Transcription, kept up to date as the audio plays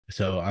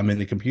So I'm in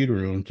the computer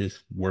room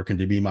just working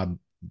to be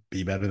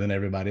better than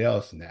everybody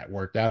else. And that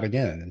worked out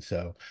again. And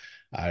so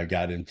I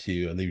got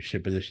into a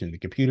leadership position in the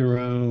computer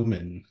room.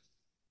 And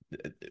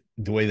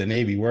the way the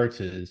Navy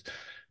works is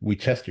we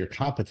test your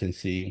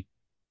professional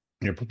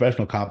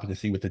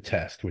competency with a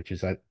test, which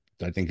is I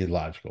think is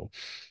logical,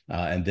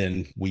 and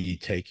then we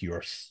take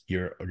your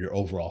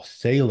overall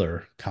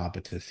sailor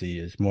competency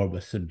is more of a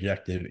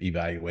subjective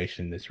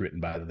evaluation that's written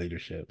by the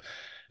leadership,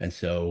 and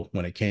so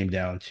when it came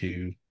down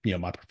to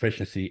my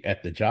proficiency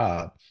at the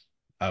job,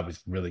 I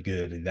was really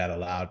good, and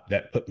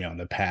that put me on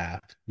the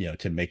path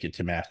to make it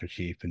to Master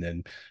Chief, and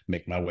then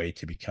make my way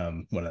to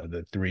become one of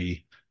the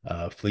three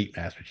fleet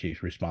Master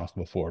Chiefs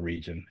responsible for a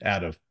region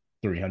out of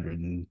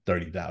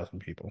 330,000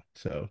 people.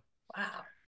 So Wow.